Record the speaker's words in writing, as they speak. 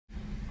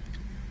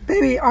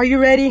Baby, are you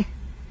ready?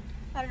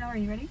 I don't know. Are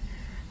you ready?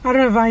 I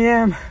don't know if I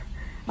am.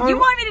 You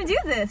want me to do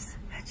this?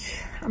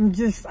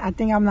 I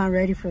think I'm not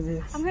ready for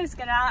this. I'm gonna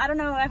get out. I don't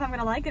know if I'm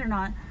gonna like it or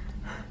not.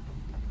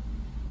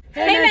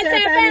 Hey,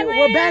 Manzera family!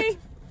 We're back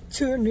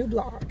to a new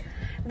vlog.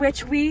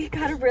 Which we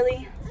got a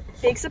really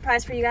big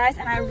surprise for you guys,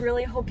 and I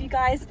really hope you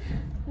guys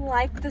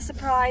like the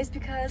surprise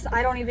because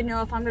I don't even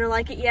know if I'm gonna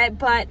like it yet,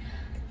 but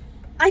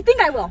I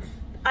think I will.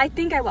 I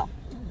think I will.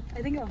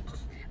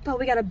 But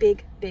we got a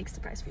big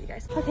surprise for you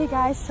guys. Okay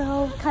guys,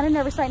 so kind of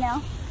nervous right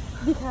now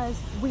because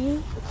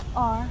we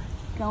are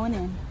going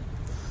in.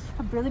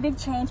 A really big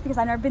change because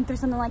I've never been through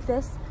something like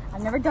this.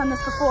 I've never done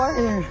this before.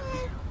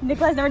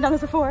 Nikolai's never done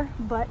this before,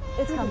 but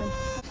it's coming.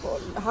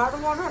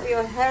 Hot water,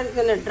 your hair is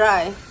gonna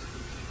dry.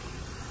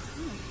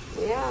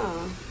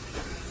 Yeah.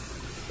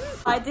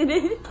 I did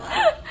it.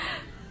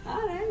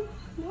 Alright,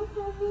 no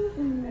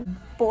problem.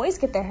 Boys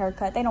get their hair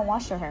cut, they don't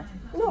wash their hair.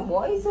 No,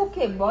 boy is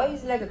okay. Boy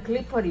is like a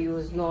clipper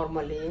use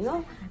normally, you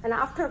know. And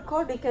after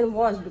cut, you can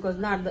wash because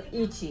not the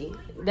itchy.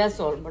 That's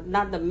all. But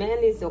not the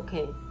man is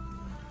okay.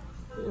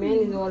 Man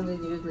is always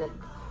use like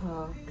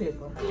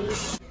clipper.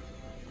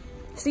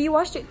 So you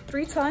washed it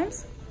 3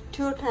 times?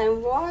 2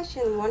 times wash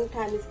and 1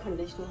 time is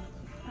conditioner.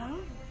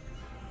 Oh.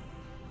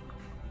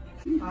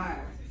 Hard.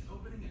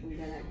 And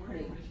then I put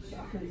it.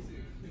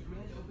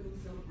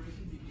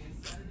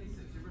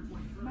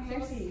 My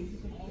hair sees.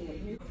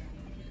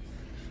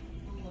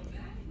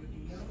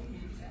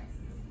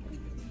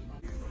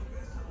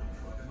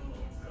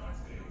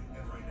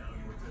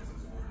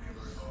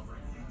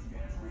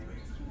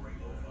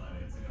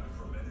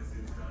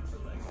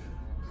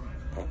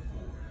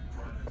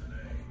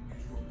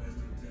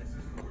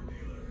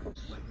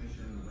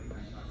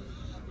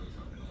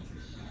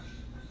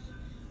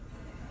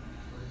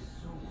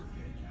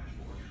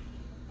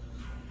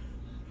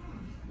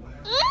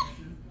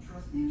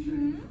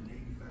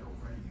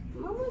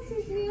 Mama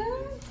is here.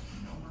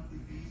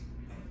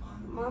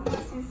 Mama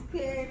is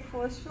scared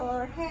for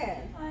short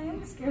hair. I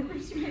am scared for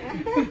short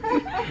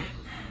hair.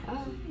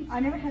 I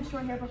never had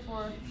short hair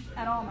before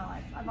at all in my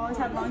life. I've always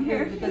had long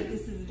hair. But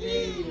this is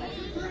very like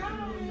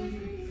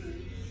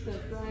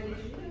surprise.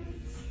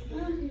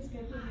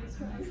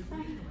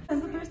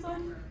 That's the first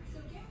one.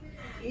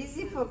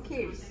 Easy for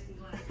kids.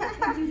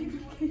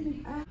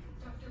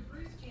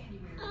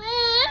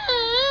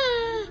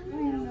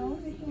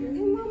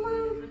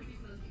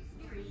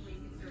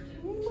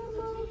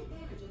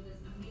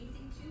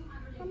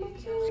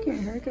 Just getting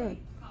a haircut.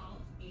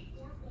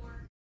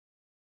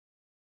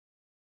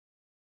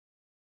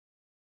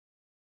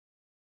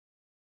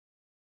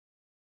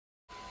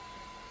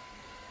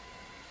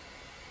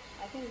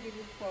 I can give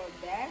you for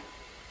that.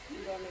 You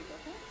don't make it,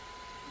 okay?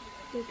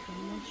 Look how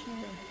much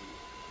hair.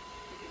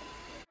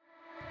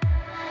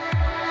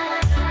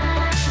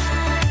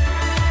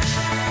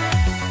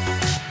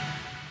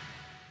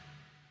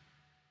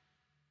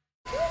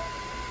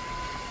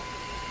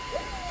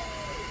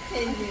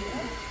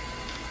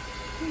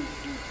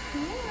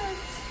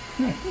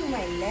 I think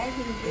my leg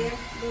in there.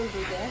 Don't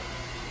do that.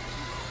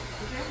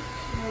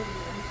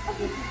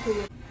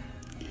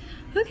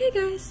 Okay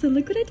guys, so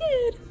look what I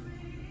did.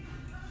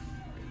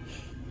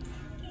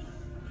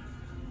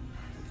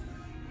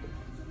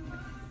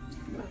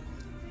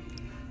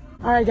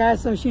 Alright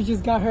guys, so she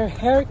just got her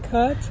hair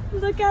cut.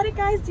 Look at it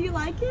guys, do you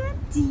like it?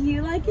 Do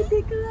you like it,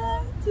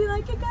 Nikolai? Do you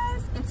like it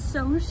guys? It's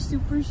so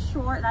super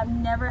short and I've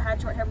never had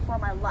short hair before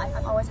in my life.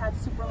 I've always had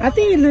super long I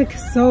think you look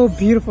so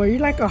beautiful. You're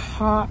like a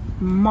hot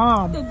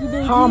mom.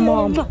 Hot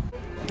mom.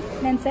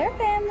 Manzera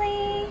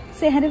family.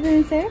 Say hi to the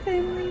Manzera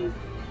family.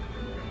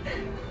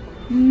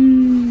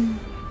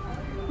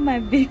 My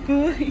big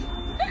boy.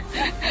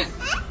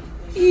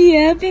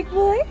 Yeah, big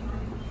boy.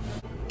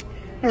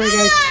 Alright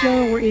guys,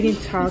 so we're eating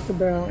Taco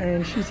Bell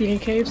and she's eating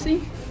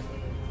KFC.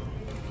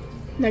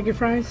 Nugget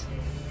fries.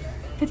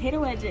 Potato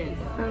wedges.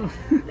 Oh.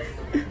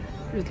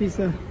 There's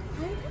Lisa.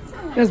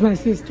 That's my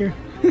sister.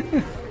 You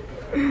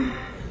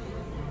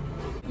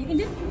can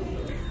do.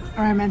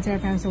 Alright, Manzera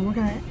family, so we're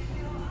gonna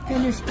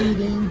finish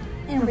eating.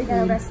 And we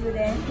got the rest of the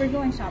day. We're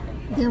going shopping.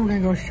 Then we're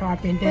gonna go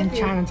shopping, then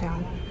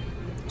Chinatown.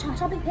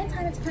 Shopping in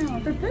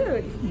Chinatown for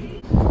food.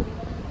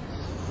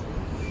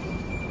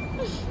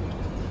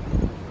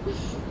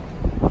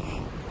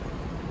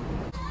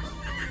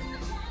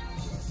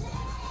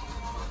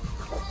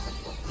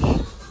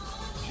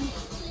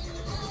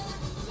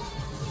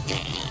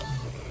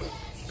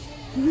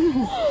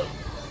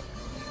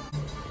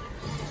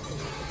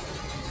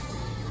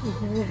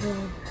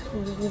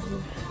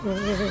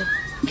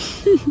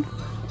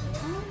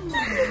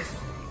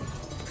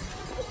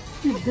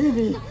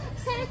 Baby.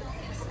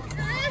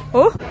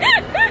 Oh,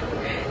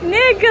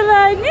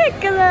 Nikolai.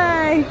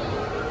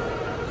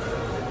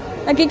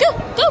 Okay, go.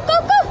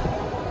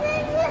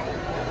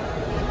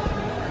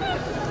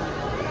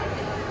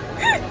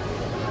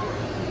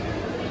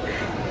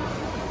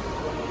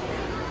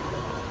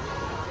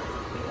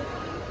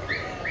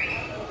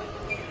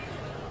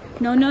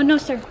 No,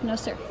 sir. No,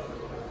 sir.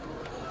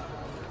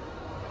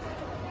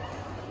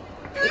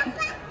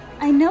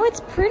 I know it's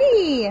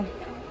pretty.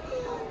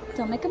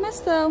 Don't make a mess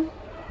though.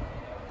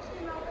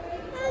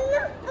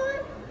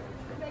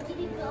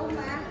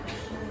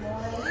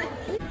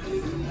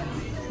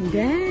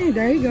 Dang,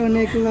 there you go,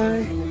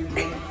 Nikolai.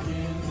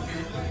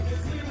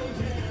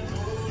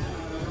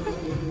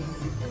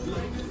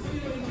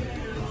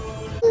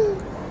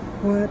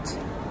 What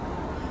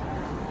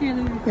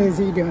is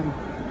he doing?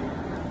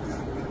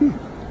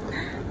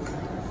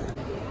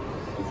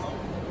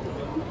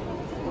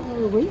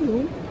 Oh,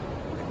 wait.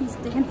 He's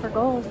digging for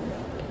gold.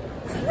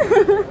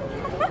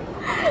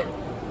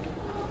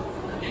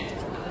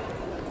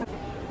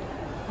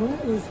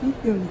 What is he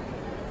doing?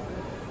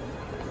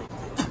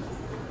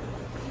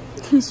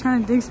 He's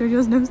trying to dig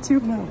Sergio's nose too.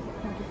 No.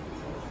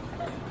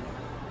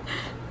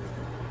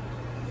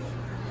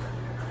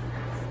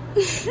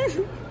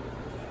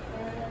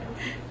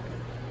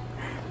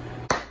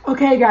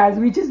 Okay, guys,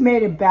 we just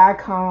made it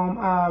back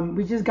home.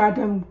 We just got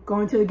done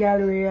going to the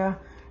Galleria.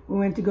 We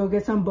went to go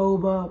get some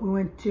boba. We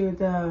went to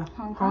the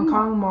Hong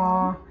Kong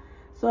Mall.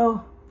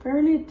 So,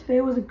 fairly, today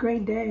was a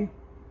great day.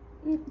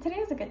 Today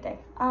was a good day.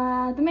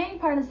 The main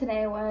part of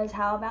today was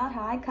how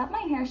I cut my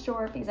hair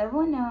short because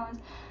everyone knows,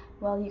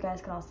 well, you guys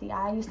can all see,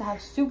 I used to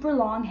have super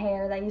long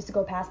hair that used to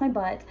go past my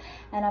butt,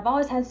 and I've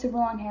always had super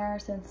long hair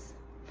since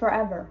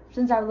forever.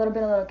 Since I was a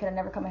little kid, I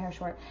never cut my hair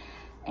short.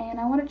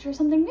 And I wanted to try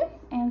something new,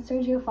 and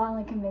Sergio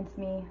finally convinced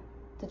me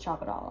to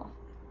chop it all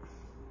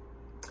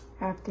off.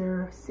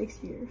 After 6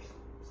 years.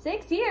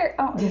 6 years?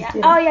 Oh, Just yeah.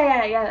 kidding. Oh,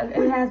 yeah.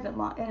 It has been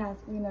long. It has.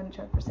 We've known each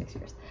other for 6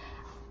 years.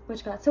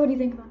 Which God. So what do you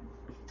think about it?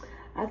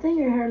 I think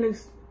your hair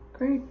looks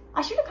great.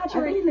 I should have cut you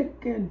I right. think you look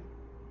good.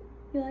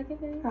 You like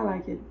it, baby? I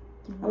like it.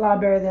 A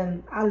lot better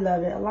than, I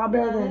love it. A lot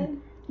better Love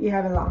than you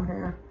having long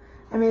hair.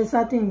 I mean, it's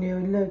something new.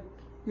 Look,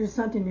 there's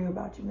something new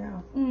about you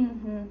now.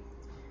 Mm-hmm.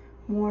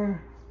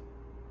 More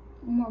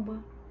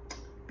More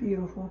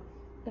beautiful.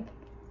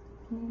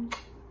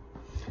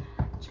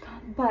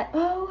 But,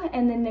 oh,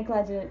 and then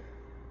Nikolai did it.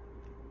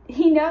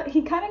 He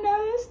kind of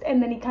noticed,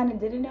 and then he kind of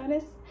didn't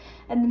notice.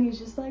 And then he was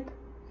just like,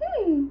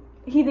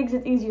 He thinks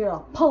it's easier to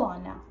pull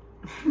on now.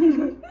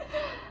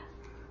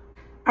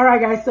 All right,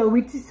 guys, so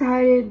we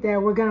decided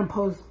that we're gonna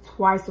post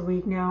twice a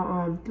week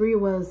now. 3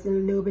 was a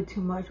little bit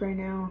too much right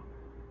now,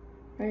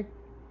 right?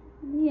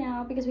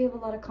 Yeah, because we have a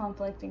lot of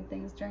conflicting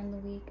things during the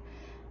week.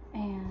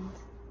 And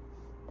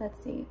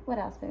let's see, what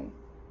else, baby?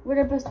 We're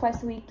gonna post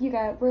twice a week.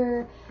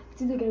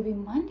 It's either gonna be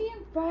Monday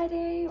and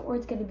Friday, or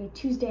it's gonna be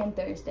Tuesday and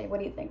Thursday. What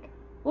do you think?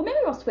 Well, maybe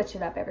we'll switch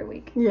it up every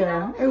week. Yeah, you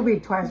know? it'll be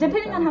twice.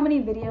 Depending on how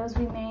many videos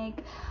we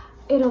make,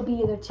 it'll be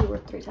either 2 or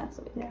 3 times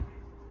a week. Yeah.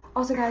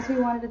 Also, guys, we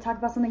wanted to talk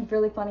about something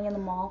really funny in the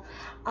mall.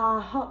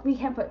 We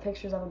can't put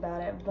pictures up about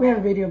it. But We have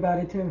a video about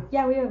it too.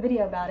 yeah, we have a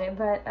video about it,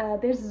 but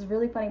there's this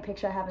really funny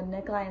picture I have of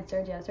Nikolai and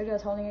Sergio. Sergio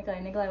was holding Nikolai,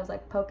 and Nikolai was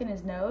like poking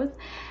his nose,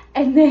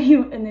 and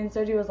then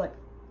Sergio was like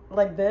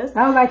this.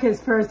 That was like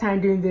his first time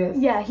doing this.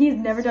 Yeah, he's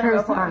never done it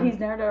First before. time. He's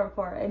never done it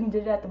before, and he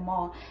did it at the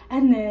mall.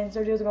 And then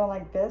Sergio was going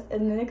like this,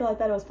 and then Nikolai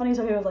thought it was funny,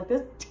 so he was like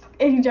this,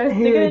 and he tried to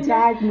stick He it in.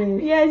 attacked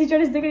me. Yes, he tried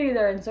to stick it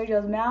either in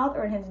Sergio's mouth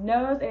or in his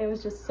nose, and it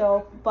was just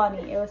so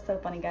funny. It was so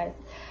funny, guys.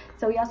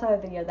 So we also have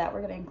a video that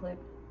we're gonna include.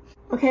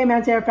 Okay,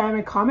 Manterra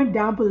family, comment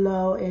down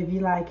below if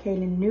you like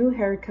Kaylin new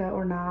haircut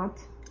or not,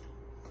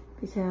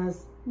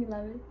 because You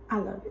love it. I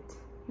love it.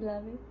 You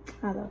love it.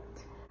 I love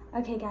it.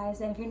 Okay,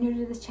 guys, and if you're new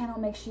to this channel,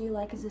 make sure you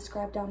like and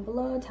subscribe down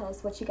below. Tell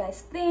us what you guys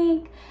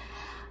think,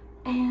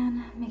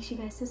 and make sure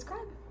you guys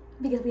subscribe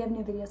because we have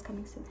new videos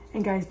coming soon.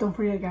 And guys, don't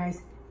forget,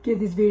 guys, give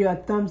this video a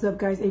thumbs up,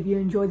 guys, if you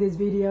enjoyed this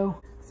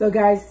video. So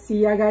guys,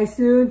 see ya guys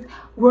soon.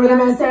 We're the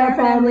Manterra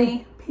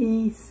family.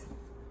 Peace.